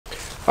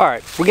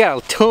Alright, we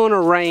got a ton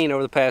of rain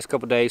over the past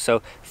couple days,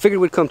 so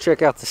figured we'd come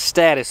check out the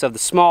status of the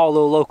small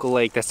little local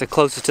lake that's the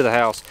closest to the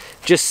house.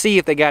 Just see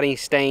if they got any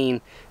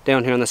stain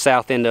down here on the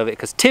south end of it,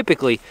 because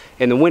typically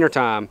in the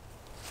wintertime,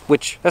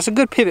 which that's a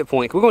good pivot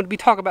point. We're going to be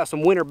talking about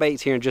some winter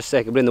baits here in just a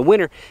second, but in the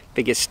winter, if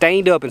it gets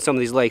stained up in some of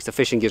these lakes, the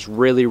fishing gets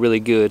really, really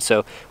good.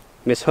 So,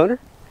 Miss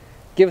Hunter,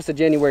 give us a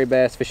January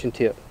bass fishing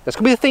tip. That's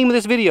going to be the theme of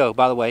this video,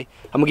 by the way.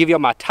 I'm going to give you all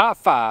my top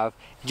 5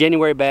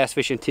 January bass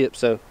fishing tips,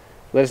 so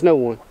let us know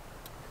one.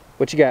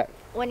 What you got?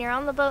 When you're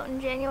on the boat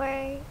in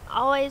January,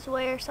 always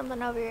wear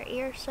something over your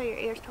ears so your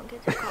ears don't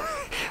get too cold.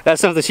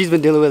 That's something she's been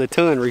dealing with a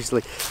ton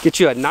recently. Get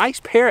you a nice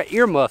pair of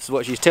earmuffs is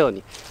what she's telling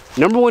you.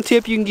 Number 1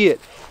 tip you can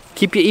get,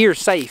 keep your ears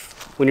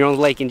safe when you're on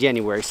the lake in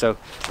January. So,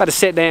 about to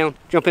sit down,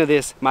 jump into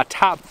this, my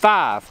top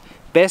 5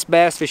 best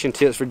bass fishing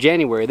tips for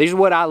January. These are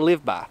what I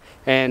live by.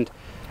 And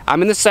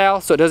I'm in the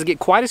south, so it doesn't get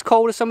quite as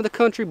cold as some of the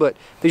country, but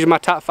these are my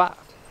top 5.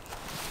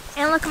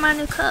 And look at my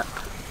new cup.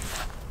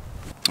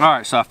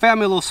 Alright, so I found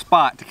me a little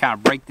spot to kind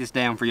of break this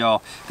down for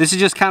y'all. This is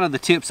just kind of the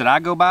tips that I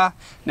go by.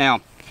 Now,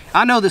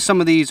 I know that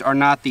some of these are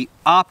not the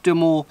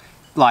optimal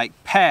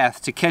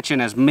path to catching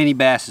as many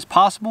bass as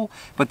possible,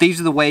 but these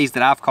are the ways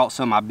that I've caught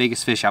some of my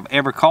biggest fish I've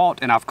ever caught,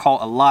 and I've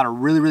caught a lot of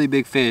really, really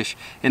big fish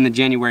in the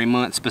January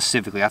month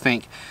specifically. I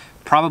think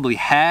probably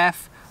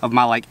half of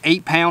my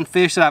 8-pound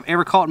fish that I've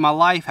ever caught in my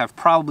life have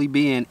probably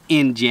been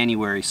in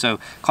January. So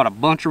caught a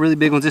bunch of really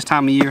big ones this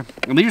time of year.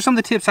 And these are some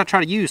of the tips I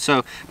try to use. So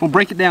I'm gonna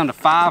break it down to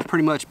 5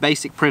 pretty much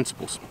basic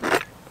principles.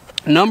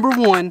 Number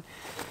 1,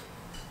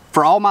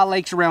 for all my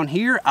lakes around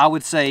here, I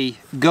would say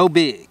go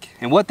big.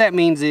 And what that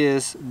means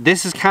is,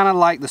 this is kind of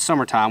like the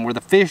summertime where the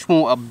fish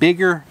want a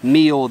bigger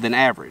meal than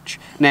average.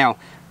 Now,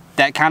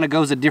 that kind of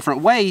goes a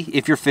different way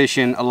if you're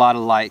fishing a lot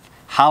of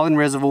Highland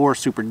Reservoir,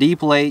 super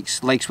deep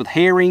lakes, lakes with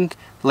herring,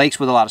 lakes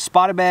with a lot of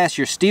spotted bass.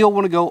 You still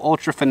want to go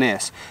ultra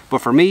finesse. But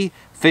for me,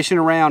 fishing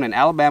around in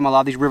Alabama, a lot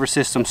of these river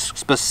systems,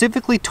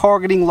 specifically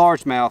targeting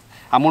largemouth,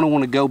 I'm going to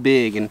want to go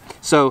big. And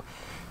so,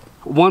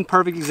 one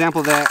perfect example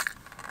of that,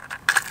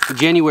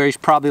 January is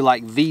probably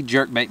the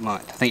jerkbait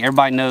month. I think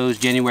everybody knows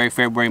January,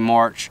 February,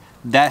 March.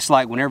 That's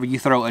whenever you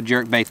throw a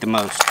jerkbait the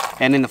most.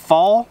 And in the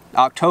fall,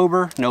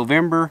 October,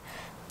 November,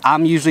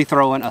 I'm usually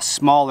throwing a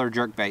smaller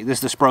jerkbait.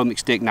 This is the Spro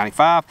Mixed Stick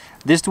 95.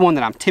 This is the one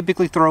that I'm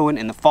typically throwing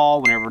in the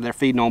fall whenever they're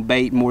feeding on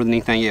bait more than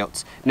anything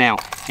else. Now,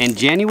 in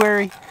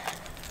January,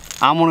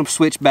 I'm gonna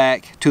switch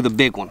back to the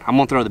big one. I'm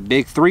gonna throw the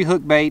big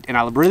 3-hook bait, and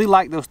I really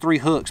like those 3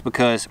 hooks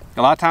because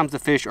a lot of times the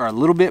fish are a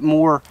little bit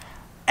more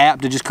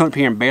apt to just come up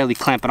here and barely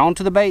clamp it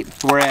onto the bait,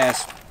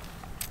 whereas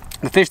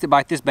the fish that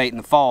bite this bait in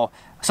the fall,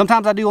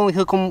 sometimes I do only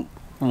hook them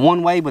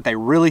one way, but they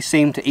really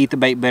seem to eat the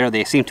bait better.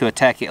 They seem to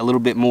attack it a little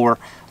bit more,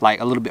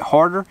 a little bit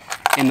harder.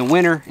 In the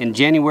winter, in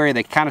January,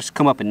 they kind of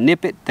come up and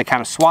nip it. They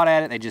kind of swat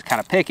at it. They just kind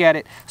of peck at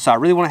it. So I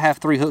really want to have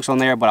 3 hooks on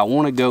there, but I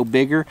want to go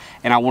bigger,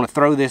 and I want to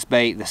throw this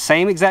bait the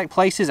same exact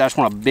places. I just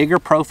want a bigger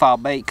profile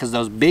bait because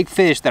those big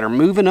fish that are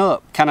moving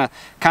up, kind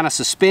of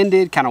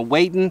suspended, kind of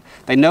waiting,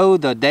 they know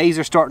the days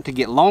are starting to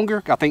get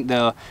longer. I think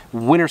the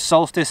winter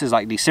solstice is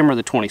December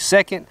the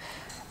 22nd.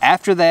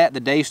 After that,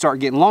 the days start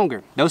getting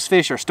longer. Those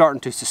fish are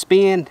starting to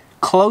suspend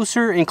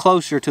closer and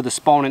closer to the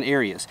spawning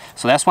areas.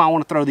 So that's why I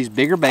want to throw these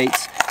bigger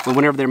baits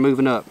whenever they're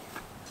moving up.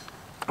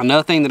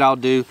 Another thing that I'll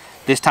do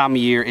this time of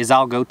year is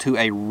I'll go to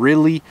a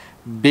really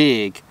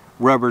big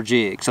rubber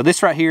jig. So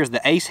this right here is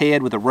the ace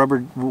head with a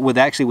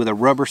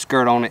rubber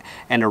skirt on it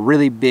and a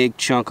really big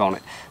chunk on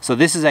it. So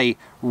this is a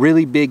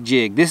really big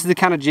jig. This is the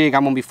kind of jig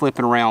I'm gonna be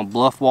flipping around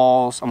bluff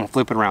walls. I'm gonna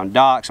flip it around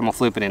docks. I'm gonna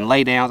flip it in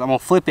laydowns. I'm gonna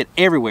flip it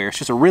everywhere. It's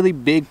just a really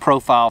big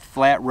profile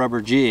flat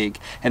rubber jig,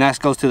 and that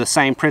goes to the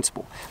same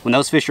principle. When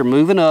those fish are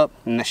moving up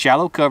in the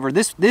shallow cover,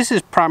 this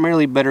is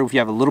primarily better if you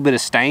have a little bit of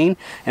stain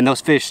and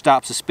those fish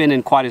stop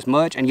suspending quite as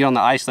much and get on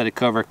the isolated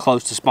cover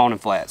close to spawning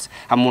flats.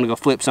 I'm gonna go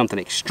flip something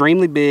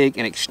extremely big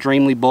and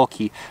extremely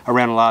bulky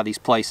around a lot of these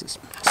places.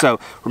 So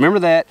remember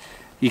that.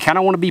 You kind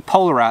of want to be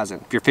polarizing.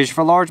 If you're fishing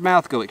for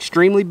largemouth, go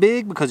extremely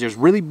big because there's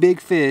really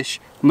big fish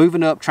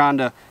moving up trying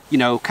to,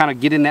 kind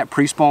of get in that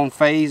pre-spawn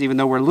phase. Even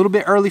though we're a little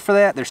bit early for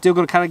that, they're still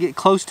going to kind of get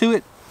close to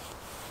it.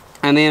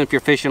 And then if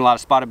you're fishing a lot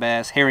of spotted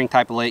bass, herring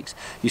type of lakes,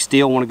 you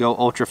still want to go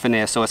ultra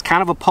finesse. So it's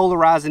kind of a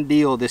polarizing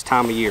deal this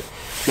time of year.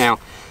 Now,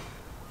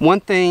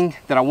 one thing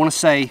that I want to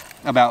say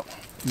about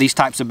these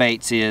types of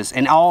baits is,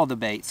 and all of the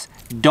baits,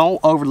 don't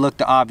overlook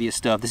the obvious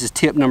stuff. This is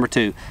tip number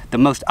 2. The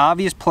most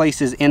obvious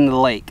places in the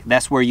lake,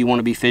 that's where you want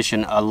to be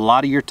fishing a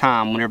lot of your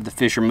time whenever the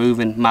fish are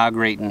moving,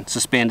 migrating,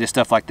 suspended,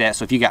 stuff like that.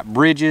 So if you got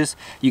bridges,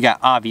 you got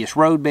obvious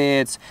road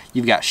beds,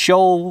 you've got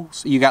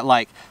shoals, you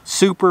got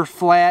super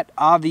flat,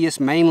 obvious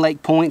main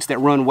lake points that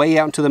run way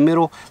out into the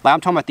middle. I'm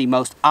talking about the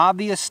most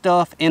obvious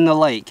stuff in the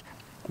lake.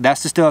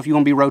 That's the stuff you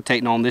want to be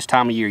rotating on this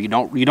time of year. You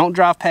don't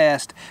drive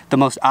past the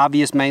most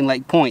obvious main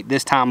lake point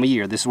this time of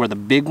year. This is where the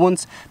big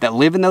ones that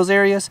live in those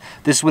areas,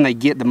 this is when they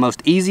get the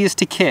most easiest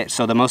to catch.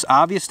 So the most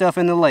obvious stuff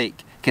in the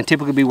lake can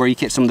typically be where you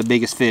catch some of the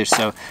biggest fish.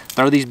 So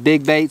throw these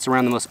big baits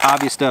around the most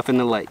obvious stuff in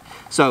the lake.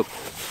 So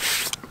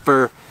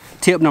for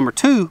tip number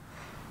 2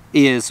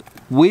 is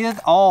with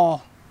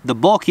all the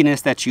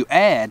bulkiness that you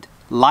add,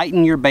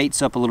 lighten your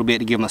baits up a little bit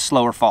to give them a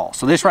slower fall.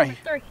 So this right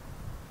here,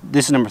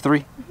 this is number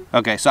 3?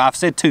 Okay, so I've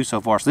said 2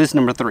 so far, so this is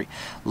number 3.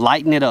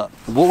 Lighten it up.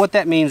 Well, what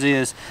that means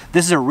is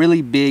this is a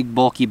really big,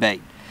 bulky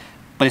bait,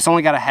 but it's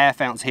only got a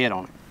 1/2 ounce head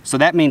on it. So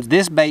that means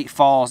this bait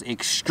falls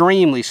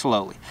extremely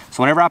slowly.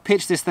 So whenever I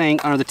pitch this thing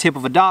under the tip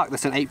of a dock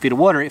that's in 8 feet of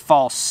water, it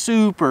falls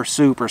super,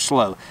 super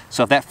slow.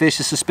 So if that fish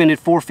is suspended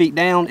 4 feet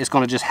down, it's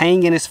gonna just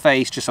hang in his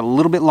face just a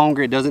little bit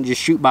longer. It doesn't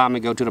just shoot by him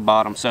and go to the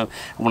bottom. So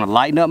I wanna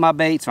lighten up my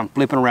baits. If I'm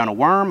flipping around a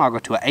worm, I'll go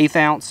to an 1/8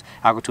 ounce,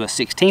 I'll go to a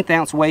 1/16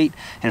 ounce weight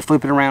and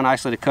flip it around,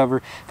 isolated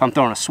cover. If I'm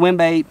throwing a swim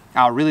bait,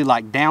 I'll really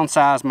like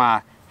downsize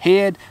my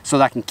head so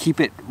that I can keep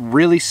it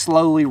really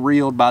slowly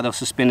reeled by those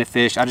suspended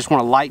fish. I just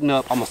want to lighten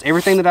up almost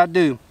everything that I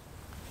do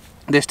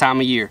this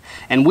time of year.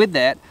 And with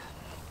that,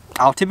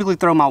 I'll typically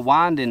throw my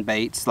winding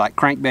baits like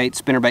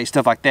crankbait, spinnerbait,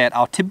 stuff like that.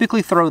 I'll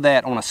typically throw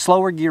that on a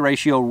slower gear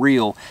ratio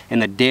reel in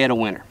the dead of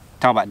winter.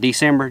 Talking about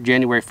December,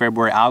 January,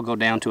 February, I'll go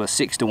down to a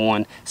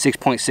 6-to-1,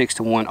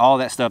 6.6-to-1, all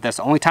that stuff. That's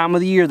the only time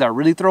of the year that I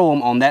really throw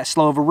them on that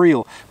slow of a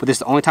reel. But this is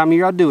the only time of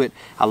year I do it.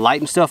 I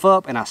lighten stuff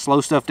up and I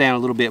slow stuff down a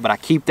little bit, but I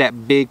keep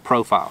that big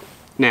profile.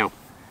 Now,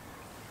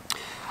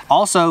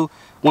 also,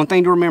 one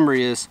thing to remember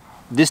is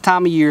this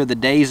time of year, the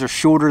days are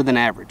shorter than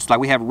average. Like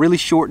we have really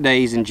short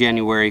days in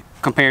January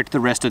compared to the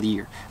rest of the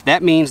year.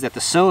 That means that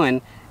the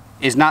sun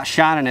is not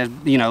shining as,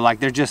 you know, like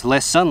there's just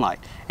less sunlight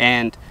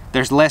and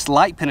there's less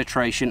light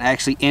penetration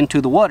actually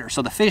into the water.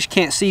 So the fish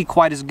can't see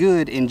quite as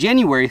good in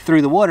January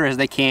through the water as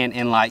they can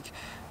in like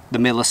the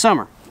middle of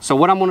summer. So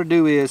what I'm gonna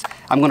do is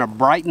I'm gonna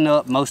brighten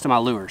up most of my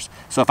lures.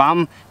 So if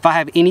I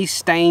have any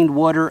stained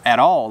water at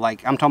all,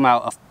 like I'm talking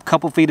about a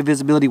couple feet of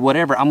visibility,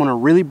 whatever, I'm gonna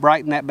really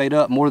brighten that bait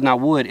up more than I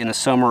would in the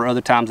summer or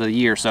other times of the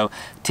year. So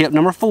tip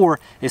number 4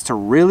 is to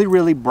really,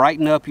 really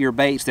brighten up your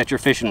baits that you're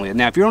fishing with.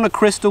 Now, if you're on a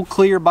crystal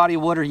clear body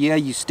of water, yeah,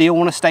 you still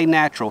wanna stay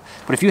natural.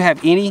 But if you have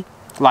any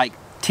like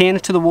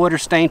tinge to the water,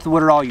 stain to the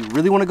water at all, you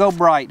really want to go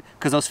bright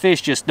because those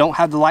fish just don't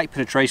have the light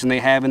penetration they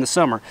have in the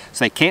summer.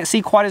 So they can't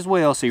see quite as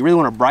well, so you really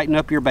want to brighten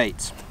up your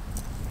baits.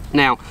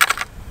 Now,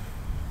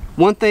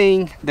 one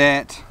thing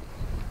that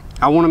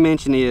I want to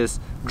mention is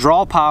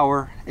draw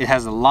power. It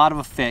has a lot of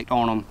effect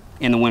on them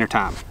in the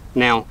wintertime.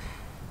 Now,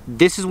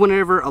 this is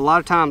whenever a lot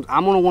of times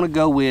I'm going to want to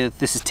go with,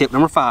 this is tip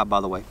number 5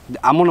 by the way,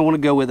 I'm going to want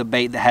to go with a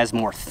bait that has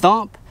more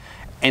thump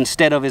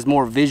instead of is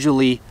more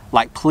visually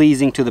like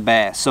pleasing to the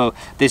bass. So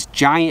this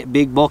giant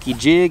big bulky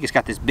jig, it's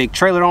got this big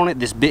trailer on it,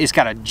 it's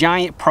got a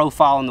giant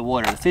profile in the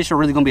water. The fish are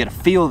really going to be able to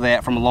feel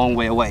that from a long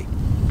way away.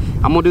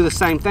 I'm going to do the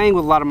same thing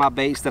with a lot of my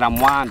baits that I'm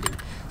winding.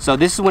 So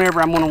this is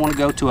whenever I'm going to want to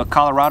go to a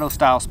Colorado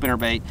style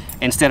spinnerbait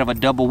instead of a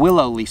double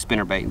willow leaf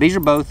spinnerbait. These are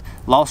both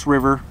Lost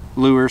River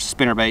lures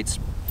spinnerbaits.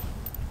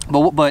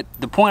 But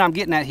the point I'm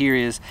getting at here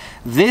is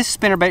this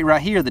spinnerbait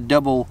right here, the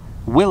double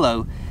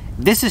willow,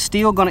 this is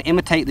still going to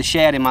imitate the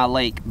shad in my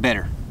lake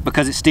better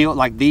because it's still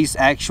like these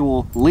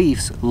actual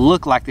leaves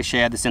look like the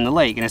shad that's in the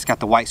lake and it's got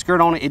the white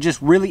skirt on it. It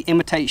just really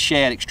imitates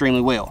shad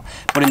extremely well.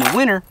 But in the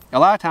winter, a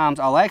lot of times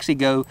I'll actually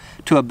go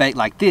to a bait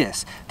like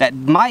this that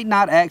might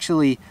not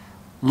actually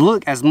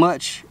look as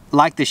much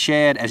like the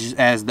shad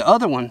as the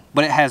other one,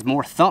 but it has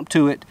more thump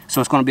to it,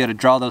 so it's going to be able to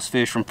draw those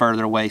fish from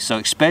further away. So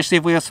especially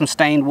if we have some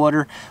stained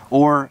water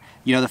or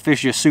you know the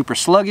fish are just super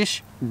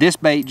sluggish, this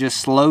bait just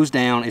slows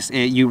down.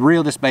 You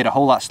reel this bait a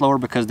whole lot slower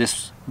because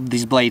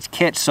these blades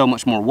catch so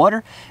much more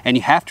water, and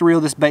you have to reel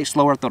this bait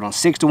slower. Throw it on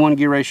 6-to-1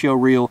 gear ratio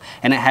reel,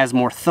 and it has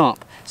more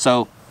thump.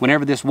 So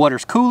whenever this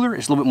water's cooler,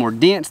 it's a little bit more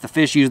dense. The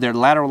fish use their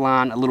lateral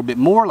line a little bit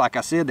more. Like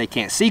I said, they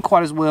can't see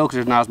quite as well because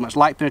there's not as much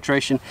light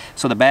penetration.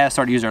 So the bass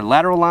start to use their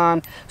lateral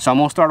line. So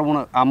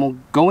I'm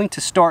going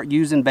to start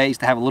using baits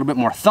that have a little bit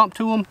more thump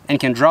to them and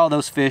can draw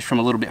those fish from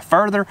a little bit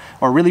further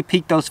or really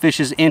pique those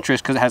fish's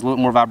interest because it has a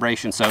little more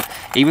vibration. So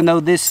even though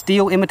this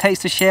still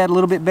imitates the shad a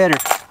little bit better,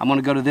 I'm going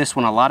to go to this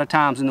one a lot of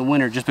times in the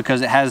winter just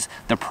because it has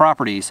the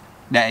properties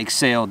that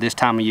excel this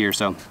time of year.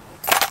 So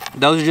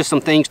those are just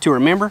some things to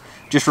remember.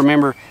 Just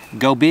remember,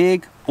 go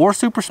big or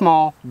super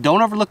small.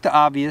 Don't overlook the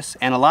obvious.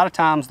 And a lot of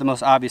times the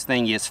most obvious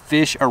thing is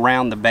fish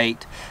around the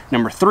bait.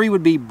 Number 3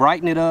 would be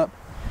brighten it up.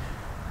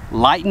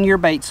 Lighten your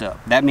baits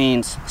up. That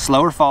means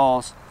slower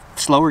falls,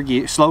 slower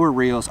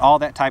reels, all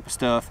that type of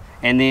stuff.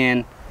 And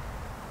then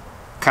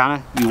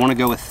you want to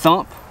go with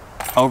thump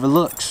over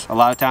looks a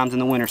lot of times in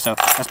the winter. So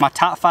that's my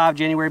top 5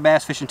 January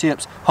bass fishing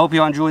tips. Hope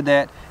y'all enjoyed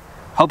that.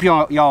 Hope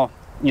y'all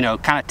you know,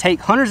 kind of take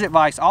Hunter's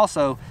advice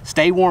also.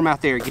 Stay warm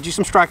out there. Get you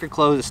some striker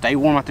clothes and stay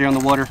warm out there on the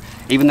water,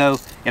 even though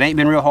it ain't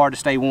been real hard to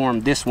stay warm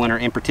this winter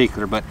in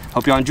particular. But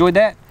hope y'all enjoyed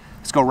that.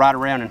 Let's go ride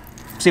around and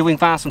see if we can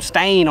find some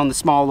stain on the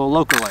small little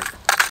local lake.